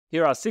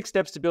Here are 6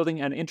 steps to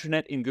building an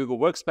intranet in Google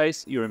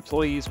Workspace your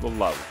employees will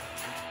love.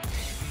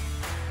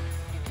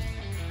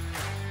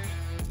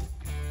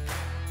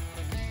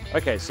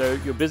 Okay, so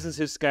your business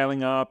is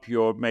scaling up,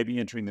 you're maybe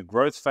entering the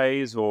growth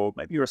phase, or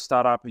maybe you're a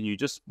startup and you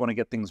just want to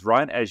get things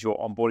right as you're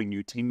onboarding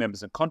new team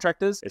members and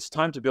contractors. It's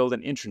time to build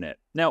an intranet.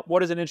 Now,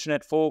 what is an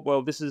intranet for?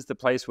 Well, this is the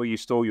place where you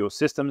store your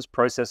systems,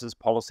 processes,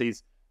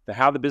 policies for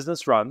how the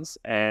business runs,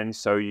 and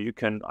so you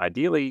can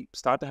ideally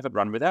start to have it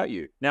run without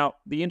you. Now,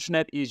 the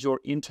intranet is your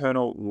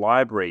internal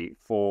library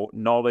for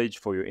knowledge,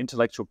 for your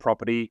intellectual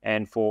property,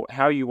 and for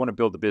how you want to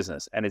build the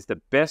business. And it's the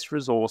best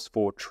resource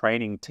for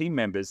training team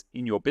members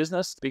in your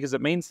business because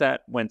it means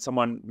that when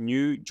someone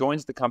new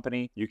joins the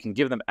company, you can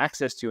give them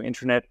access to your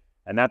intranet,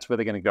 and that's where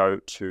they're going to go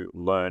to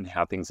learn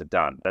how things are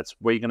done. That's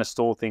where you're going to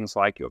store things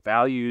like your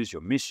values,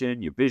 your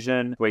mission, your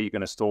vision, where you're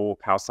going to store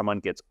how someone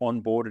gets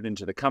onboarded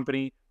into the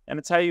company. And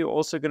it's how you're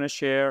also going to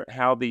share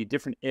how the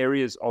different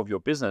areas of your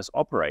business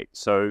operate.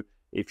 So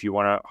if you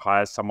want to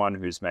hire someone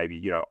who's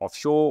maybe,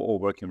 offshore or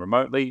working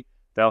remotely,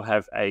 they'll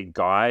have a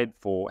guide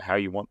for how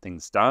you want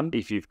things done.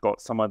 If you've got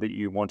someone that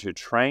you want to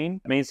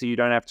train, it means that you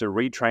don't have to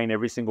retrain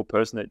every single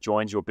person that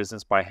joins your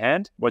business by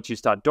hand. Once you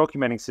start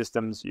documenting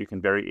systems, you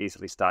can very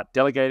easily start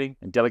delegating.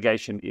 And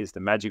delegation is the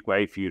magic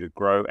way for you to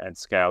grow and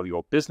scale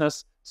your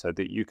business so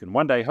that you can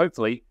one day,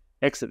 hopefully,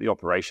 exit the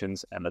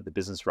operations and let the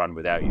business run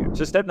without you.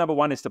 So step number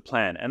 1 is to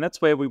plan. And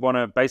that's where we want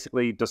to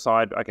basically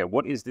decide, okay,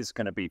 what is this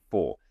going to be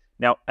for?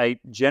 Now, a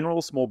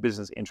general small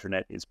business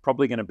intranet is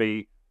probably going to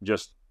be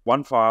just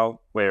one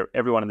file where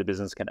everyone in the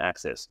business can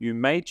access. You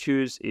may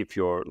choose, if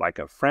you're like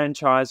a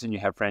franchise and you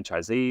have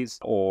franchisees,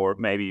 or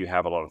maybe you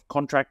have a lot of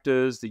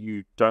contractors that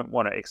you don't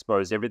want to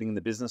expose everything in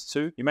the business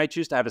to, you may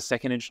choose to have a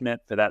second intranet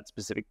for that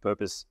specific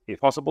purpose if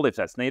possible, if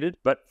that's needed.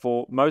 But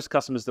for most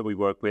customers that we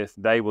work with,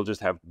 they will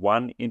just have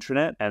one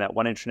intranet, and that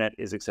one intranet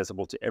is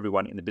accessible to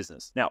everyone in the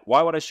business. Now,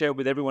 why would I share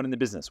with everyone in the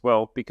business?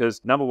 Well,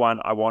 because number 1,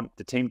 I want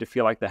the team to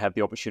feel like they have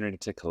the opportunity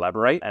to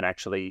collaborate and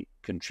actually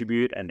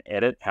contribute and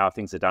edit how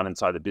things are done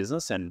inside the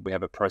business. And we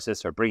have a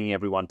process for bringing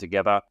everyone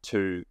together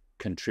to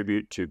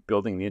contribute to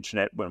building the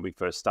intranet when we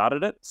first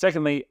started it.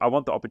 Secondly, I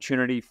want the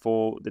opportunity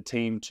for the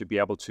team to be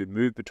able to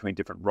move between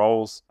different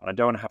roles. And I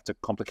don't want to have to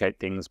complicate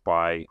things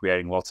by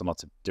creating lots and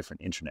lots of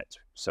different intranets.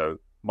 So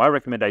my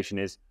recommendation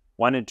is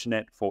one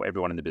intranet for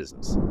everyone in the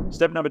business.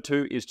 Step number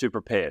 2 is to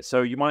prepare.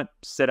 So you might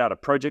set out a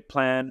project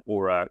plan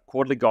or a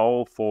quarterly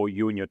goal for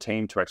you and your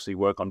team to actually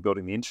work on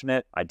building the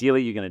intranet.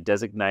 Ideally, you're going to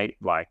designate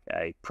like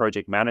a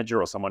project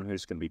manager or someone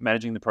who's going to be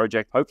managing the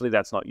project. Hopefully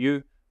that's not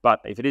you,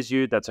 but if it is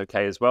you, that's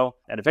okay as well.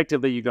 And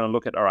effectively, you're going to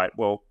look at, all right,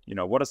 well,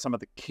 what are some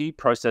of the key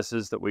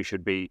processes that we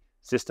should be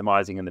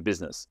systemizing in the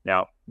business?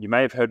 Now, you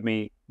may have heard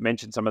me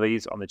mention some of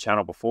these on the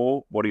channel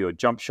before. What are your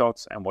jump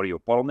shots and what are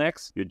your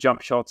bottlenecks? Your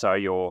jump shots are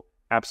your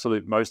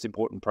absolute most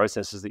important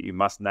processes that you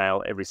must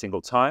nail every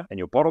single time. And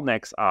your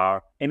bottlenecks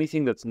are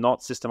anything that's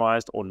not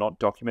systemized or not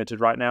documented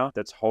right now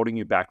that's holding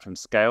you back from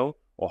scale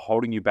or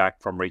holding you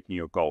back from reaching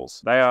your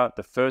goals. They are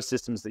the first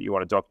systems that you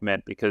want to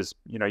document because,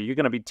 you're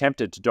going to be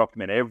tempted to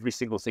document every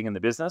single thing in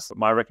the business. But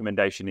my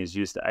recommendation is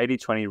use the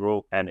 80-20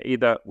 rule and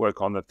either work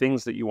on the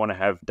things that you want to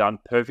have done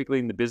perfectly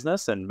in the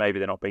business, and maybe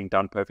they're not being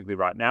done perfectly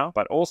right now,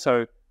 but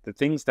also the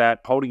things that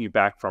are holding you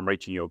back from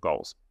reaching your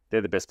goals. They're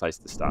the best place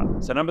to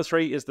start. So number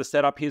 3 is the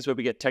setup. Here's where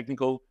we get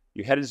technical.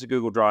 You head into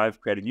Google Drive,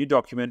 create a new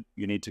document.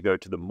 You need to go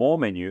to the More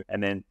menu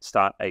and then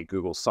start a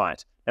Google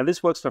site. Now,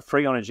 this works for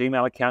free on a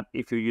Gmail account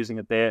if you're using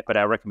it there, but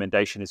our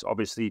recommendation is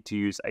obviously to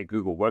use a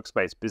Google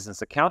Workspace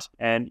business account,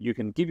 and you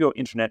can give your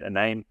intranet a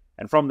name,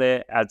 and from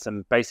there, add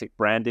some basic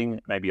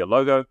branding, maybe a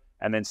logo,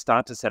 and then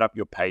start to set up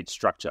your page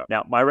structure.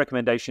 Now, my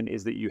recommendation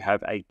is that you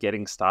have a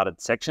getting started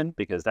section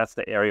because that's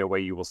the area where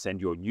you will send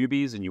your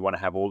newbies, and you want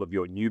to have all of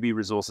your newbie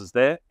resources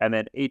there. And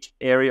then each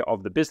area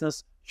of the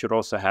business should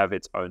also have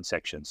its own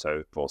section.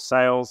 So for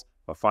sales,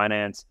 for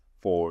finance,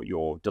 for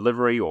your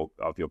delivery or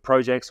of your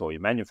projects or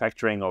your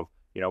manufacturing of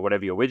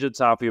whatever your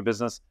widgets are for your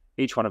business,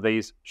 each one of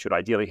these should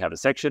ideally have a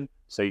section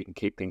so you can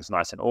keep things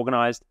nice and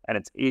organized, and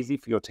it's easy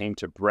for your team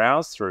to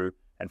browse through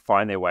and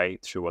find their way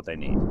through what they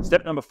need.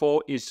 Step number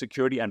 4 is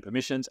security and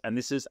permissions, and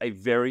this is a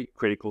very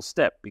critical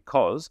step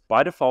because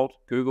by default,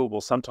 Google will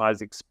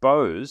sometimes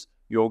expose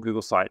your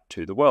Google site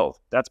to the world.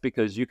 That's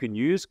because you can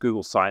use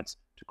Google Sites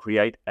to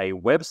create a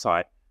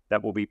website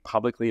that will be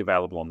publicly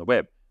available on the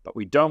web. But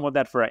we don't want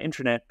that for our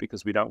intranet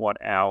because we don't want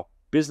our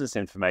business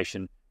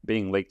information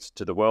being leaked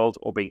to the world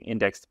or being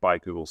indexed by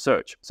Google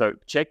search. So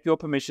check your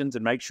permissions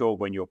and make sure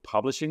when you're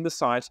publishing the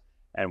site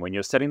and when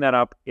you're setting that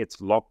up, it's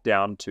locked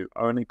down to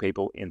only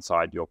people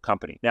inside your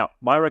company. Now,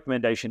 my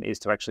recommendation is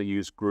to actually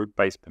use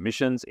group-based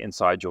permissions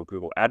inside your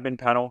Google admin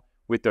panel.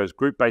 With those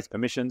group-based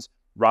permissions,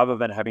 rather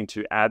than having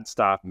to add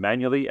staff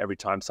manually every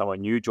time someone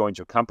new joins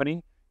your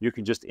company, you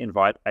can just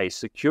invite a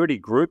security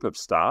group of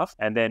staff.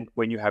 And then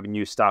when you have a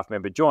new staff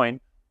member join,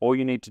 all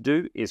you need to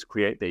do is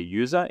create their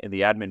user in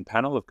the admin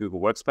panel of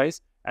Google Workspace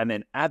and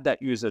then add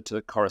that user to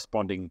the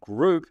corresponding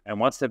group.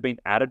 And once they've been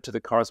added to the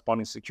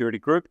corresponding security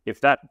group,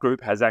 if that group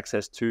has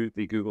access to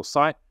the Google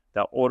site,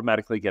 they'll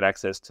automatically get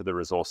access to the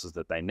resources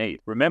that they need.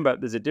 Remember,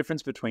 there's a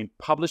difference between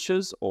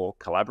publishers or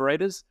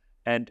collaborators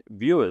and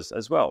viewers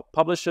as well.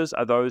 Publishers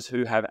are those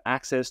who have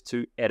access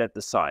to edit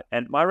the site.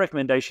 And my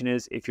recommendation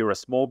is, if you're a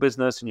small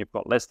business and you've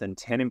got less than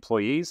 10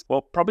 employees,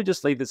 well, probably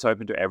just leave this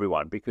open to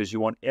everyone, because you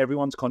want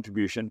everyone's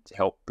contribution to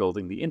help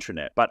building the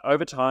intranet. But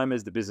over time,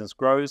 as the business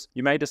grows,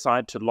 you may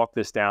decide to lock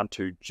this down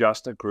to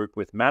just a group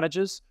with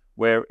managers,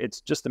 where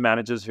it's just the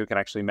managers who can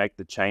actually make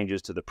the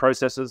changes to the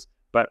processes,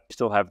 but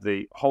still have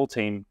the whole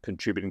team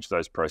contributing to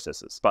those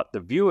processes. But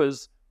the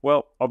viewers,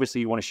 well,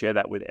 obviously you want to share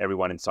that with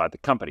everyone inside the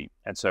company.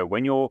 And so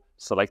when you're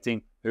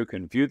selecting who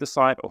can view the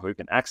site or who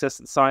can access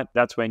the site,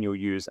 that's when you'll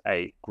use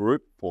a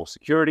group for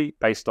security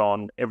based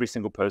on every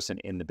single person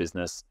in the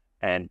business,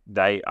 and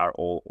they are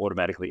all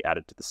automatically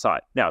added to the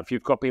site. Now, if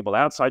you've got people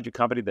outside your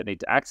company that need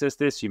to access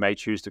this, you may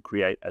choose to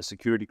create a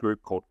security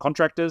group called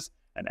contractors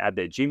and add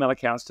their Gmail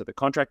accounts to the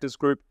contractors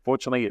group.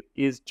 Fortunately, it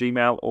is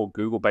Gmail or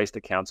Google-based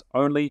accounts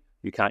only.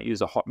 You can't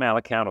use a Hotmail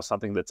account or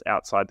something that's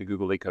outside the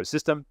Google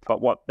ecosystem. But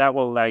what that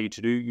will allow you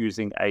to do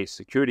using a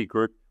security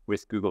group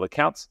with Google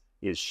accounts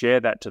is share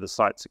that to the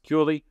site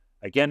securely,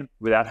 again,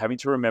 without having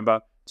to remember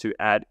to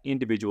add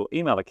individual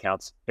email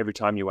accounts every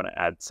time you want to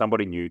add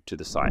somebody new to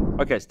the site.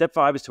 Okay, step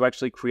 5 is to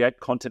actually create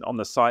content on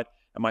the site.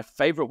 And my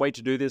favorite way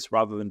to do this,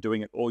 rather than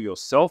doing it all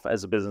yourself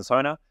as a business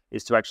owner,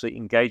 is to actually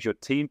engage your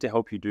team to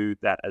help you do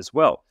that as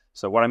well.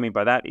 So what I mean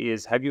by that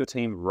is have your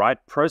team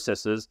write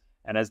processes,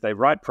 and as they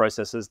write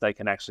processes, they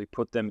can actually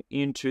put them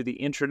into the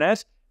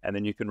intranet, and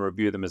then you can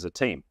review them as a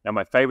team. Now,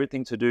 my favorite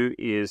thing to do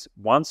is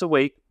once a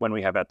week when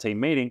we have our team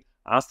meeting,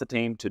 ask the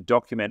team to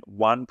document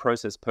one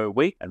process per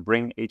week and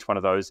bring each one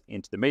of those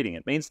into the meeting.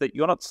 It means that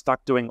you're not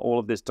stuck doing all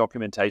of this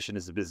documentation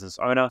as a business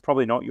owner,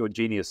 probably not your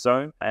genius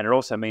zone. And it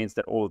also means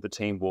that all of the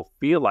team will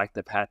feel like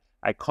they've had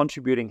a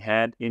contributing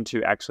hand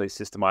into actually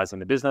systemizing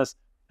the business,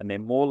 and they're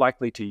more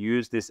likely to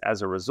use this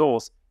as a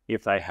resource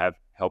if they have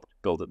helped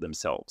build it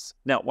themselves.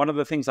 Now, one of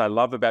the things I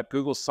love about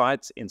Google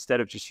Sites, instead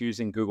of just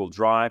using Google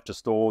Drive to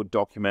store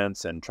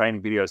documents and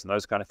training videos and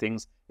those kind of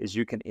things, is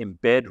you can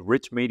embed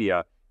rich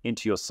media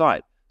into your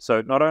site.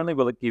 So not only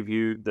will it give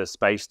you the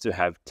space to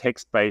have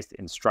text-based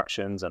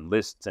instructions and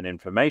lists and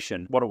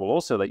information, what it will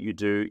also let you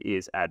do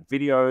is add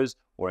videos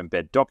or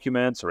embed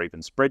documents or even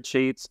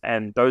spreadsheets.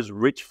 And those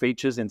rich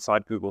features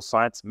inside Google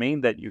Sites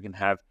mean that you can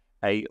have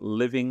a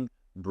living,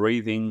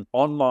 breathing,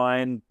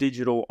 online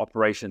digital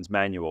operations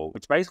manual,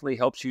 which basically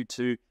helps you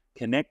to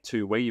connect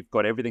to where you've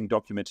got everything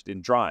documented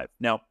in Drive.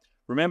 Now,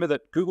 remember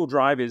that Google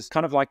Drive is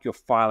kind of like your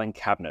filing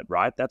cabinet,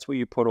 right? That's where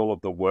you put all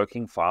of the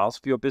working files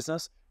for your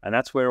business. And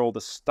that's where all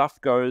the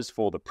stuff goes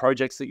for the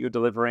projects that you're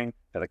delivering,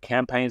 for the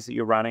campaigns that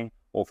you're running,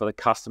 or for the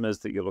customers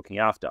that you're looking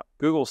after.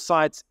 Google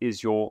Sites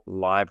is your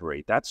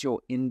library. That's your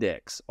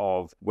index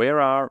of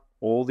where are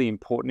all the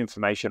important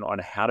information on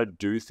how to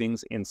do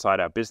things inside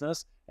our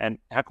business, and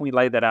how can we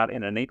lay that out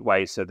in a neat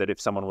way so that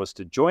if someone was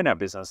to join our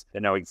business,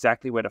 they know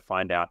exactly where to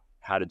find out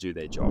how to do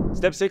their job.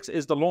 Step 6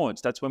 is the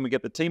launch. That's when we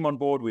get the team on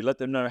board. We let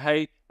them know,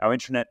 hey, our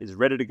intranet is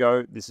ready to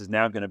go. This is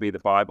now going to be the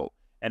Bible.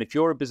 And if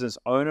you're a business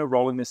owner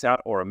rolling this out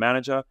or a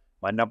manager,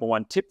 my number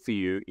one tip for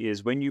you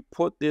is when you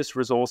put this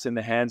resource in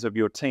the hands of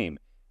your team,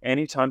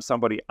 anytime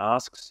somebody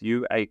asks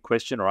you a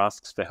question or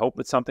asks for help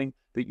with something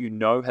that you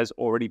know has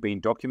already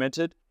been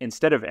documented,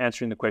 instead of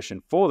answering the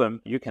question for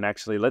them, you can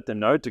actually let them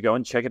know to go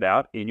and check it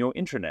out in your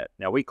intranet.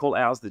 Now, we call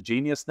ours the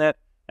Genius Net,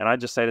 and I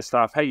just say to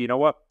staff, hey, you know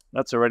what?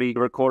 That's already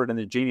recorded in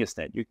the Genius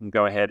Net. You can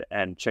go ahead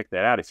and check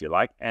that out if you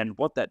like. And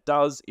what that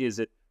does is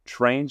it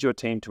trains your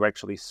team to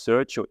actually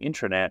search your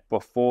intranet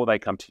before they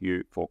come to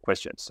you for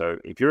questions. So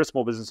if you're a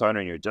small business owner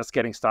and you're just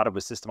getting started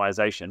with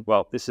systemization,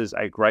 well, this is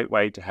a great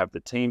way to have the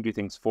team do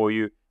things for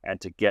you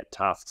and to get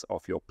tasks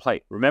off your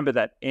plate. Remember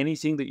that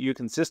anything that you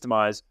can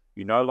systemize,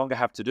 you no longer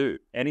have to do.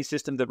 Any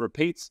system that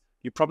repeats,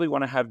 you probably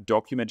want to have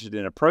documented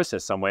in a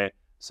process somewhere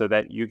so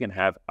that you can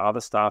have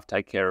other staff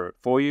take care of it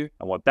for you.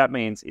 And what that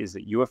means is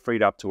that you are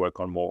freed up to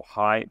work on more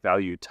high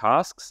value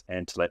tasks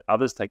and to let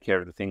others take care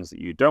of the things that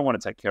you don't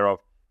want to take care of,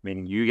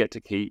 meaning you get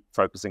to keep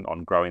focusing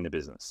on growing the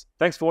business.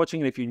 Thanks for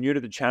watching. And if you're new to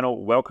the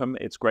channel, welcome.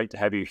 It's great to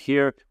have you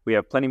here. We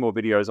have plenty more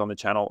videos on the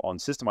channel on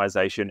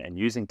systemization and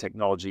using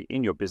technology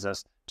in your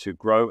business to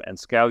grow and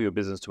scale your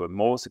business to a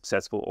more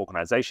successful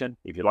organization.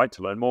 If you'd like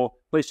to learn more,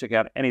 please check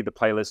out any of the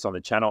playlists on the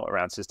channel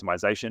around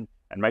systemization,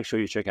 and make sure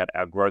you check out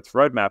our growth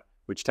roadmap,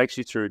 which takes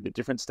you through the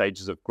different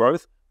stages of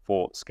growth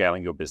for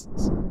scaling your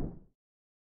business.